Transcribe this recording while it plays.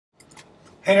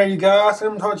Hey there, you guys. I'm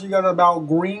going to talk to you guys about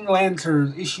Green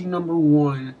Lanterns, issue number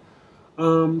 1.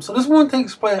 So this one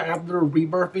takes place after the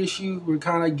Rebirth issue. We're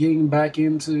kind of getting back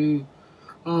into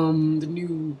the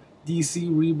new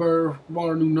DC Rebirth, all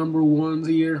our new number 1s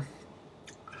here.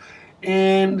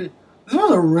 And this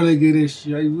was a really good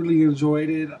issue. I really enjoyed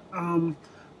it.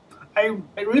 I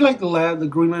really like the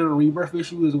Green Lantern Rebirth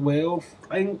issue as well.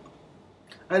 I think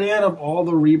at the end of all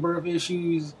the Rebirth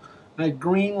issues, like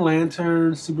Green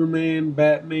Lantern, Superman,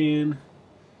 Batman,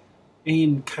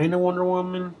 and kind of Wonder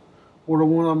Woman were the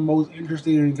one I'm most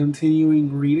interested in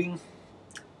continuing reading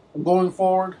going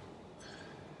forward.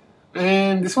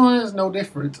 And this one is no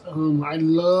different. I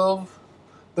love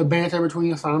the banter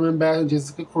between Simon Bass and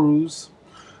Jessica Cruz.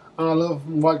 I love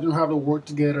watching them have to work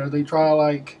together. They try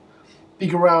to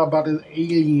figure out about this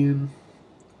alien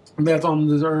that's on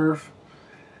this earth.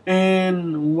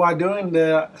 And while doing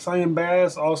that, Simon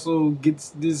Bass also gets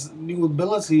this new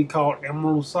ability called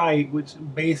Emerald Sight, which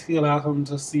basically allows him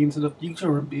to see into the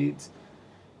future a bit.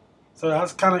 So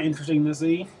that's kind of interesting to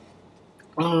see.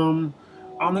 I don't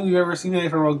think we've ever seen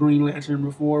anything about Green Lantern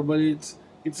before, but it's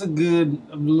a good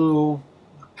little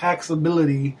hacks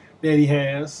ability that he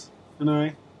has, and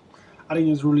I think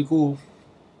it's really cool.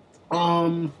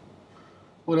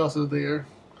 What else is there?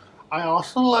 I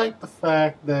also like the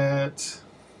fact that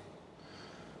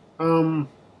um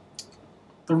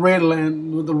the Red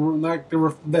Land,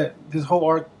 that this whole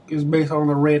arc is based on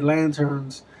the Red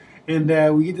Lanterns, and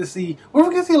that we get to see, well,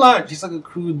 we get to see a lot. Just like a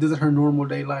Cruz does in her normal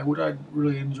day life, which I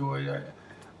really enjoyed. I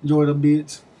enjoyed a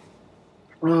bit.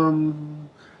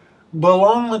 Um, but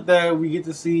along with that, we get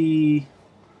to see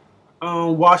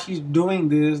while she's doing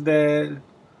this that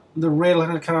the Red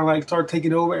Lantern kind of start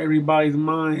taking over everybody's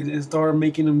minds and start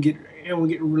making them everyone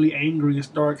get really angry and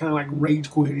start kind of rage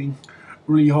quitting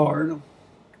really hard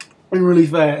and really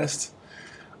fast.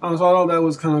 So I thought that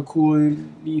was kind of cool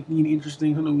and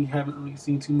interesting. Something we haven't really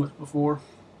seen too much before.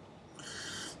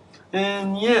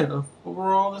 And yeah,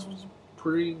 overall, this was a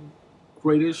pretty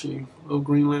great issue of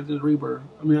Green Lantern Rebirth.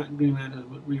 I mean, not Green Lantern,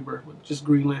 but Rebirth, but just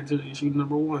Green Lantern issue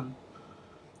number 1.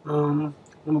 I'm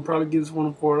gonna probably give this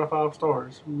one 4 out of 5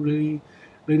 stars. Really,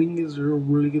 rating is a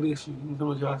really good issue.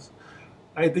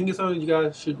 I think it's something you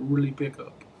guys should really pick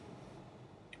up.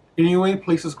 Anyway,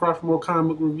 please subscribe for more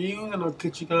comic book reviews, and I'll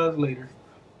catch you guys later.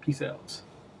 Peace out.